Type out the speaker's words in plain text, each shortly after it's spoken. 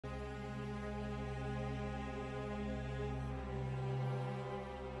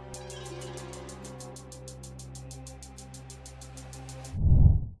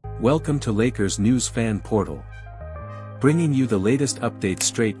Welcome to Lakers News Fan Portal, bringing you the latest updates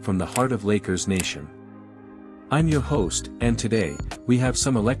straight from the heart of Lakers Nation. I'm your host, and today, we have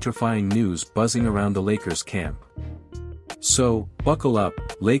some electrifying news buzzing around the Lakers camp. So, buckle up,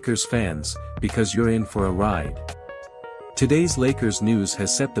 Lakers fans, because you're in for a ride. Today's Lakers news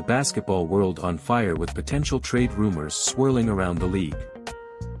has set the basketball world on fire with potential trade rumors swirling around the league.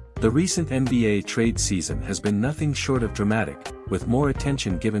 The recent NBA trade season has been nothing short of dramatic, with more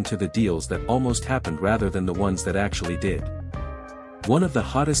attention given to the deals that almost happened rather than the ones that actually did. One of the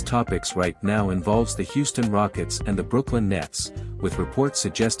hottest topics right now involves the Houston Rockets and the Brooklyn Nets, with reports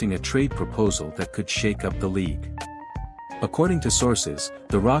suggesting a trade proposal that could shake up the league. According to sources,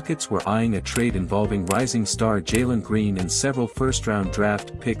 the Rockets were eyeing a trade involving rising star Jalen Green and several first-round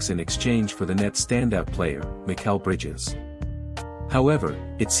draft picks in exchange for the Nets' standout player, Mikal Bridges. However,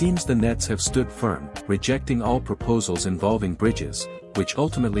 it seems the Nets have stood firm, rejecting all proposals involving Bridges, which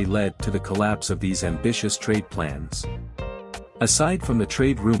ultimately led to the collapse of these ambitious trade plans. Aside from the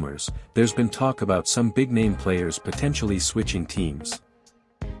trade rumors, there's been talk about some big-name players potentially switching teams.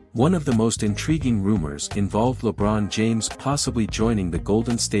 One of the most intriguing rumors involved LeBron James possibly joining the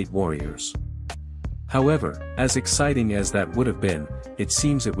Golden State Warriors. However, as exciting as that would have been, it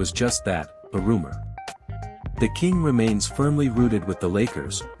seems it was just that, a rumor. The King remains firmly rooted with the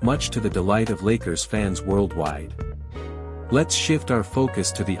Lakers, much to the delight of Lakers fans worldwide. Let's shift our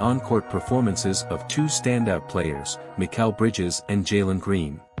focus to the on-court performances of two standout players, Mikal Bridges and Jalen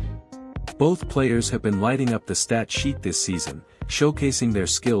Green. Both players have been lighting up the stat sheet this season, showcasing their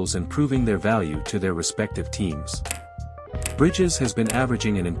skills and proving their value to their respective teams. Bridges has been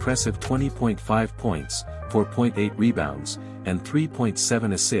averaging an impressive 20.5 points, 4.8 rebounds, and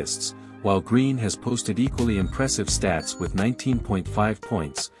 3.7 assists, while Green has posted equally impressive stats with 19.5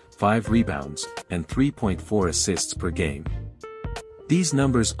 points, 5 rebounds, and 3.4 assists per game. These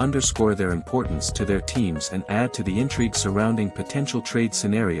numbers underscore their importance to their teams and add to the intrigue surrounding potential trade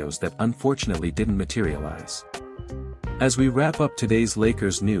scenarios that unfortunately didn't materialize. As we wrap up today's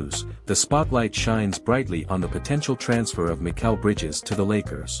Lakers news, the spotlight shines brightly on the potential transfer of Mikal Bridges to the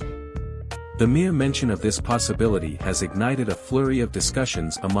Lakers. The mere mention of this possibility has ignited a flurry of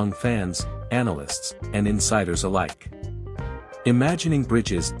discussions among fans, analysts, and insiders alike. Imagining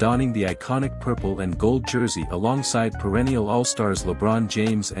Bridges donning the iconic purple and gold jersey alongside perennial All-Stars LeBron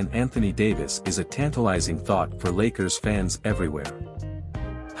James and Anthony Davis is a tantalizing thought for Lakers fans everywhere.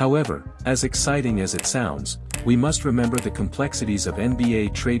 However, as exciting as it sounds, we must remember the complexities of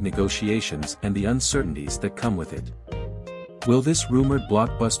NBA trade negotiations and the uncertainties that come with it. Will this rumored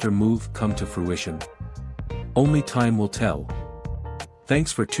blockbuster move come to fruition? Only time will tell.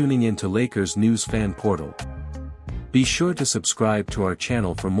 Thanks for tuning in to Lakers News Fan Portal. Be sure to subscribe to our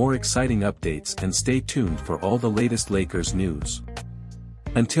channel for more exciting updates and stay tuned for all the latest Lakers news.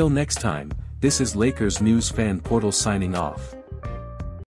 Until next time, this is Lakers News Fan Portal signing off.